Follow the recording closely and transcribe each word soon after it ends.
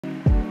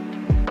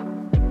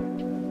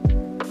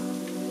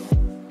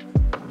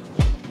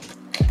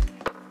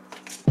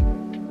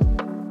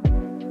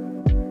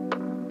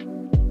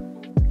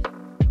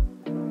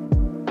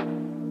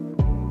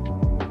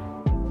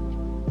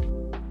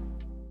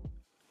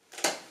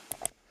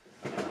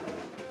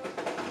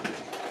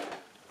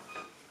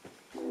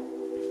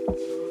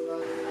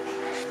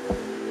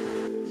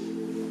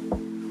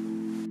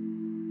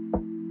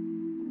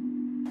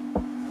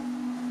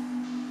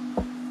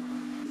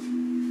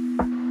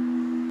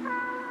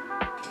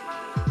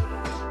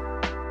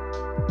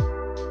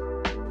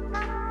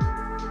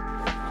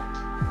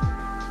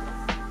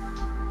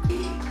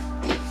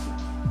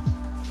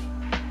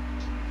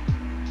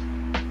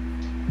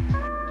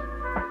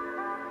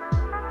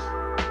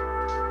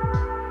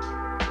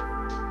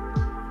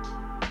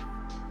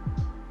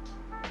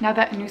now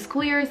that a new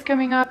school year is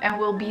coming up and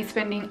we'll be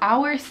spending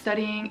hours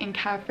studying in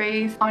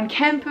cafes, on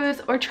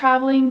campus, or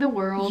traveling the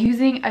world.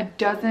 Using a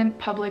dozen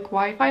public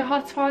Wi-Fi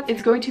hotspots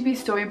is going to be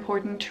so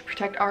important to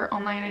protect our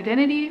online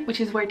identity, which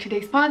is where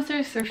today's sponsor,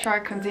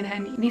 Surfshark, comes in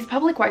handy. These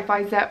public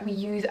Wi-Fis that we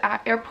use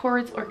at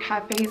airports or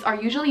cafes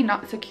are usually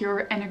not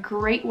secure and a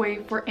great way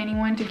for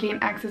anyone to gain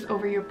access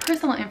over your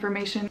personal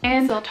information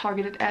and sell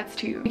targeted ads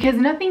to you. Because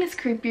nothing is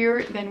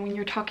creepier than when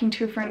you're talking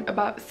to a friend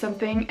about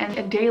something and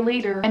a day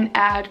later an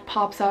ad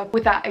pops up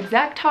with that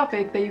exact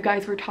topic that you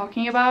guys were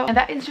talking about, and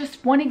that is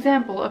just one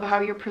example of how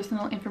your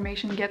personal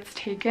information gets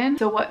taken.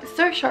 So what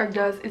Surfshark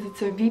does is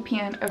it's a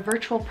VPN, a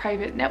virtual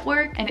private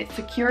network, and it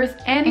secures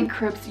and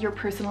encrypts your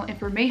personal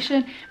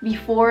information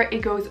before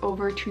it goes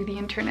over to the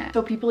internet.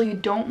 So people you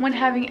don't want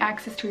having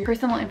access to your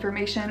personal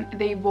information,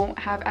 they won't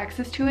have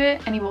access to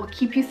it, and it will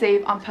keep you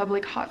safe on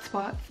public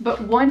hotspots.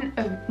 But one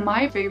of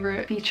my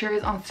favorite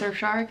features on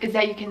Surfshark is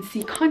that you can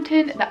see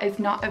content that is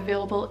not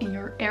available in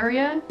your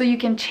area. So you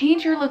can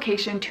change your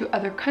location to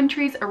other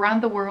countries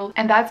around the world,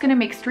 and that's going to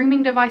make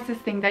streaming devices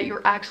think that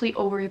you're actually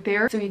over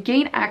there. So you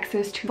gain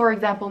access to, for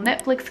example,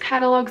 Netflix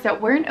catalogs that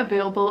weren't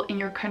available in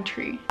your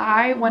country.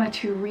 I wanted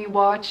to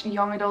rewatch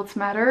Young Adults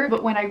Matter,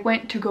 but when I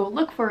went to go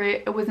look for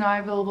it, it was not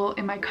available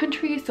in my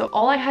country. So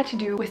all I had to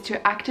do was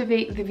to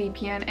activate the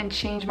VPN and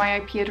change my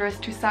IP address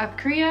to South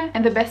Korea.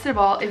 And the best of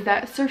all is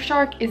that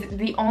Surfshark is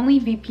the only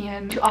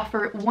VPN to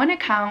offer one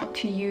account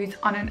to use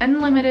on an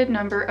unlimited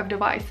number of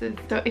devices.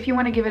 So if you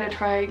want to give it a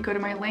try, go to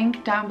my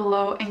link down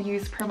below and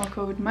use promo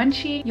code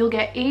munchi. You'll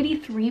get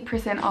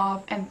 83%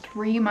 off and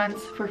 3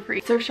 months for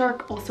free.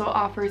 Surfshark also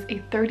offers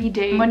a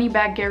 30-day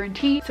money-back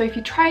guarantee. So if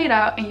you try it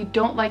out and you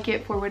don't like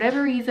it for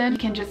whatever reason, you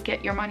can just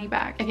get your money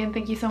back. Again,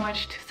 thank you so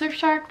much to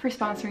Surfshark for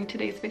sponsoring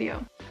today's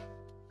video.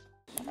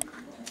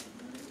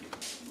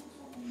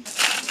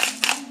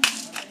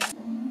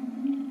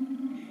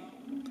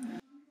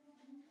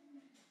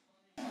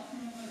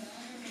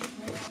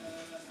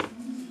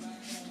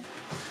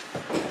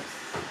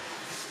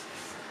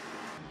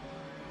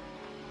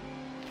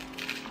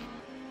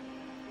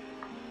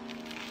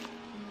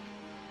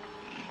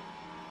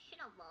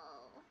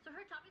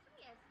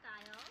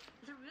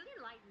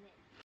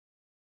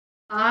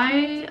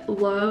 I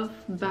love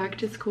back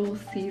to school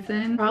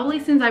season, probably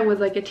since I was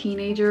like a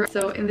teenager.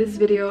 So in this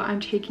video,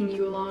 I'm taking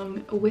you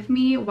along with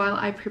me while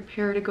I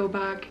prepare to go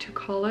back to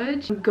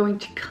college. I'm going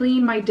to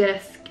clean my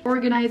desk,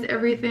 organize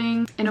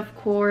everything, and of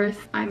course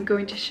I'm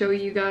going to show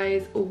you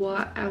guys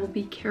what I will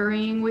be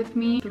carrying with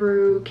me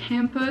through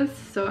campus.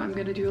 So I'm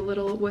gonna do a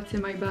little what's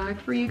in my bag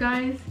for you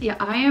guys. Yeah,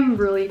 I am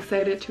really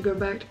excited to go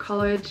back to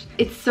college.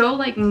 It's so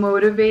like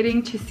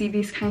motivating to see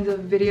these kinds of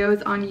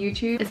videos on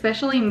YouTube,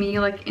 especially me.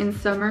 Like in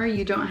summer,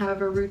 you don't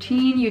have a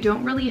routine, you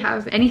don't really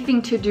have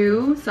anything to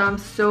do, so I'm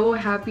so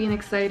happy and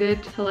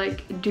excited to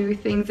like do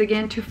things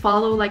again, to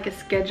follow like a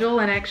schedule,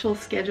 an actual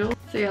schedule.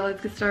 So yeah,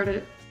 let's get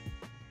started.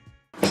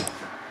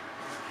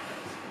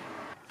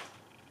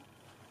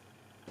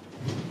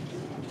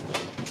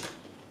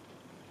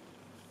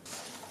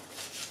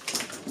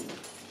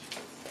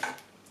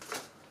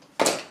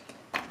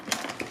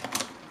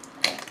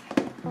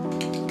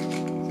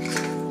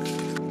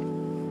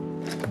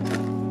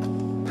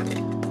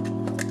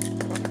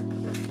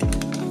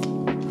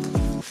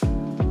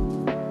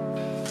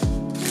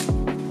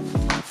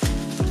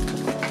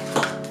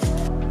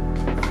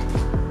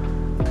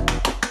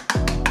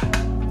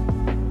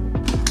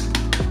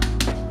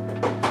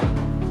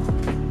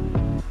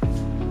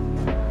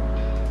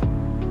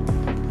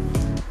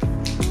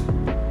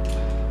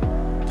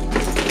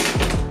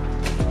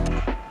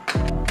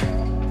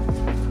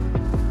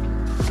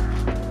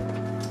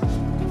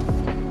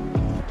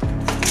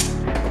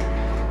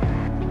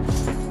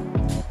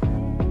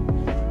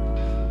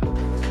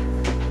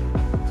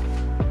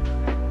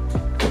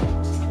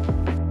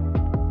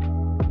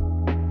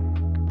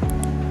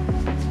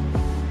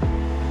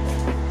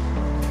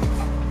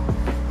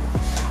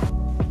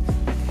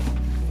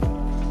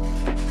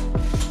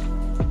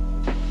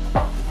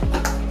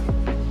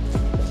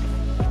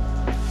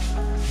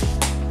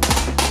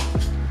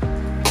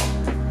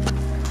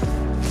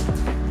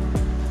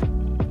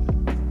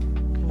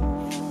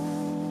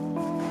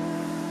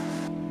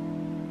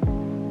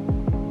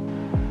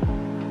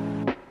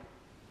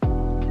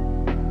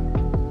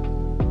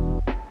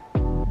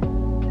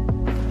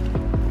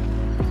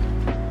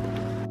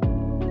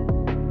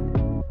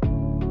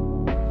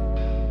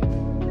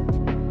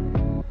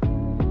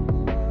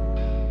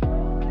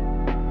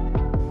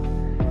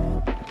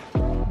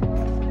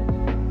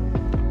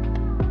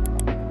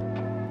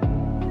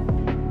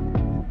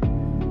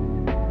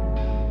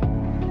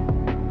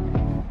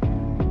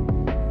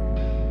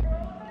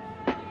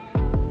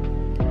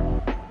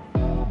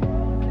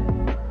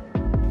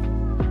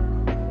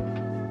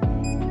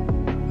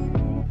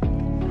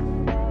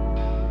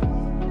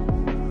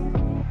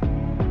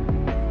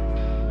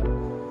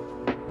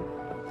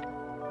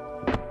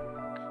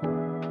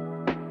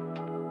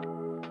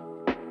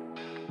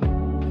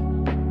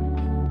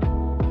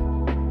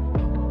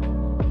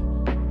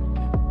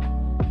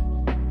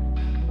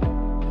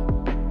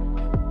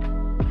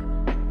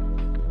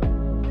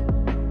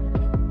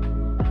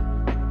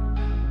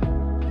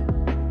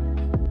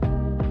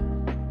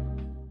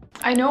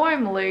 I know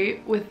I'm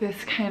late with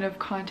this kind of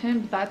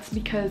content, but that's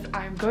because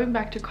I'm going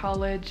back to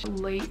college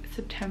late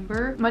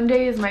September.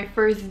 Monday is my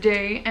first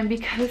day, and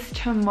because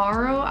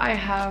tomorrow I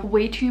have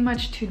way too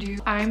much to do,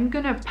 I'm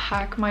gonna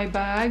pack my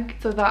bag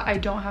so that I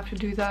don't have to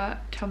do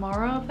that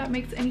tomorrow, if that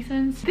makes any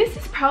sense. This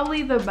is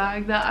probably the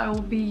bag that I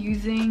will be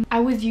using. I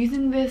was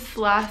using this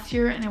last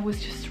year and it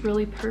was just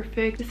really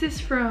perfect. This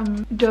is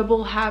from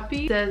Double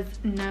Happy. It says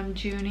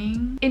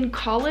Namjuning. In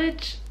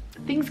college,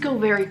 things go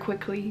very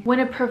quickly. When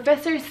a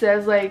professor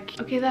says like,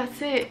 okay,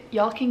 that's it,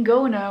 y'all can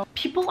go now,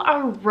 people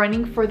are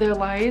running for their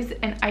lives,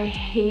 and I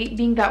hate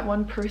being that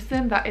one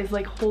person that is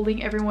like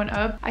holding everyone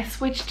up. I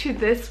switched to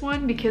this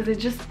one because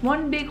it's just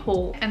one big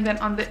hole, and then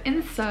on the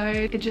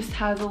inside it just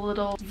has a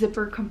little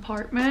zipper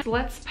compartment.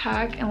 Let's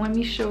pack and let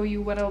me show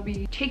you what I'll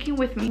be taking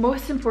with me.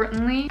 Most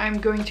importantly, I'm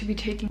going to be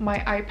taking my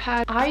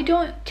iPad. I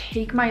don't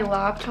take my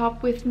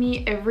laptop with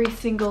me every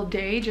single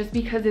day just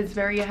because it's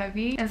very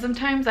heavy, and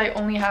sometimes I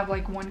only have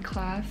like one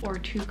class or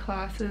two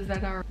classes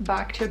that are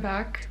back to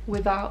back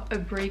without a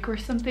break or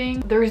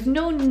something. There's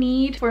no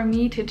need for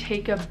me to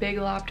take a big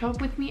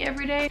laptop with me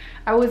every day.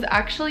 I was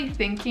actually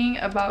thinking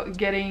about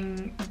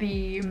getting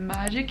the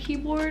Magic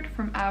Keyboard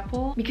from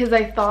Apple because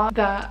I thought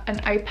that an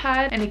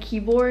iPad and a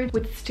keyboard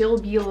would still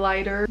be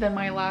lighter than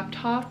my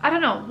laptop. I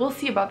don't know, we'll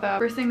see about that.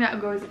 First thing that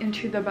goes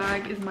into the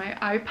bag is my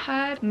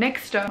iPad.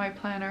 Next up, my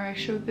planner. I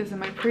showed this in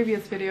my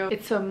previous video.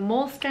 It's a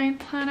Moleskine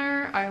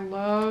planner. I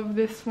love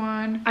this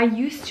one. I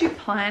used to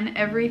plan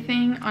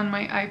everything on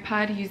my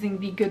iPad using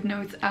the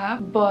GoodNotes app,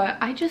 but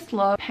I just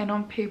love pen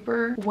on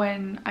paper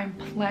when I'm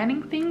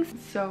planning things,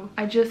 so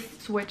I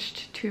just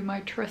switched to my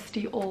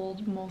trusty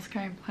old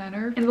Moleskine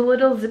planner. In the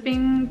little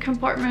zipping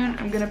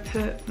compartment, I'm gonna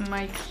put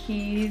my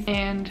keys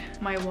and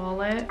my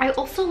wallet. I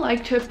also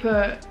like to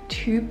put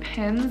 2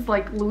 pens,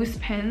 like loose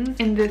pens,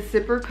 in this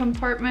zipper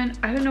compartment.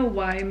 I don't know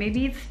why.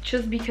 Maybe it's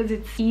just because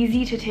it's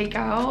easy to take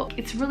out.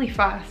 It's really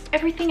fast.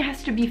 Everything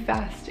has to be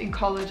fast in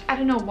college. I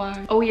don't know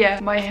why. Oh yeah,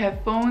 my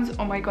headphones.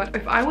 Oh my god,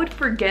 if I would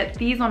forget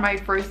these on my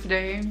first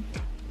day,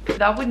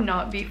 that would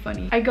not be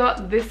funny. I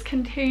got this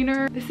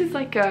container. This is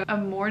like a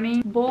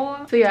morning bowl.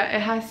 So yeah, it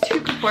has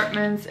 2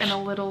 compartments and a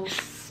little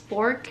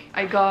spork.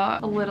 I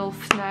got a little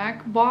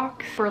snack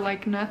box for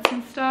like nuts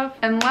and stuff.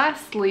 And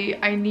lastly,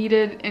 I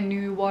needed a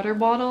new water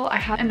bottle. I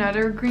had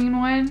another green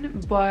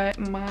one, but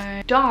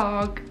my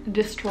dog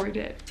destroyed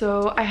it,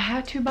 so I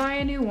had to buy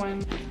a new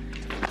one.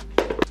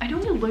 I know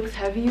it looks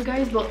heavy, you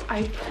guys, but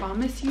I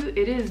promise you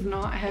it is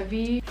not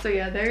heavy. So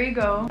yeah, there you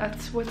go.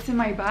 That's what's in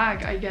my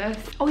bag, I guess.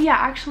 Oh yeah,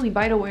 actually,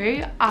 by the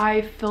way,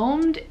 I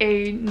filmed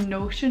a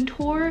Notion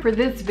tour for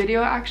this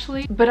video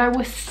actually, but I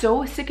was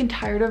so sick and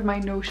tired of my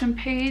Notion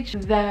page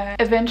that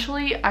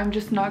eventually I'm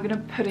just not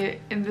gonna put it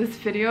in this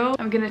video.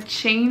 I'm gonna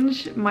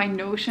change my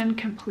Notion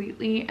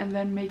completely and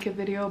then make a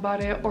video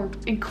about it or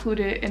include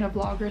it in a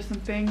vlog or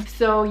something.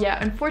 So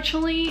yeah,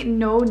 unfortunately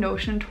no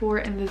Notion tour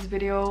in this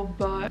video,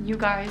 but you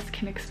guys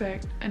can expect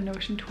a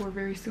Notion tour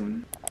very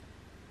soon.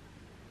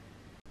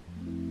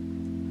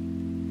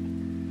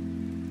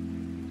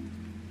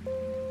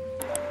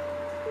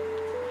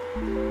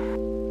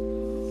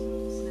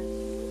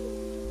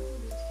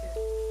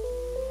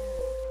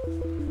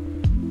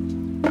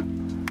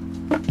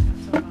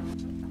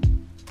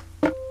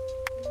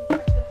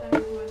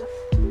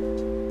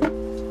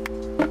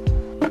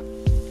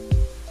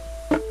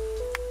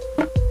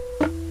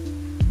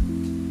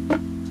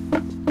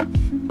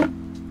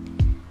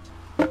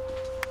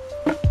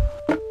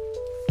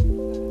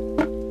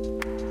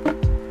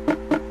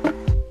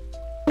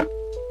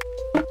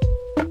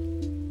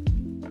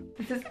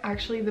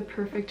 Actually the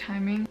perfect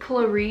timing.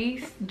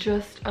 Clarice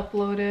just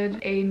uploaded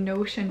a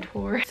Notion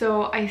tour,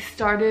 so I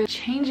started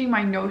changing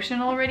my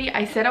Notion already.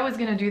 I said I was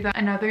gonna do that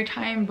another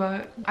time,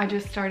 but I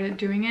just started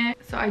doing it.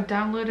 So I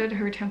downloaded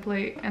her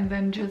template and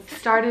then just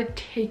started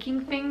taking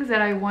things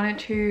that I wanted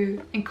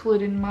to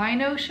include in my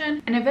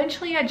Notion, and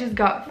eventually I just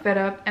got fed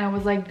up and I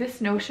was like, this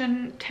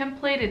Notion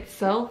template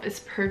itself is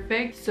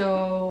perfect,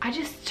 so I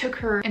just took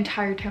her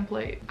entire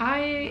template.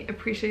 I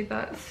appreciate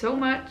that so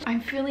much.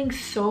 I'm feeling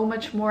so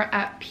much more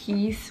at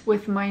peace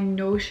with my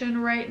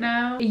Notion right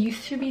now. It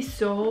used to be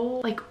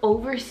so like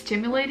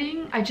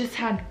overstimulating. I just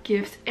had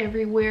GIFs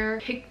everywhere,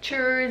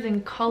 pictures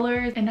and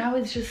colors, and now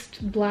it's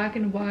just black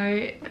and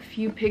white, a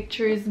few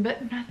pictures,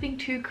 but nothing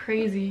too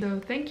crazy.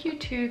 So thank you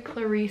to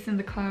Clarice in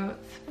the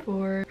Clouds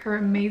for her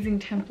amazing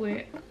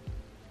template.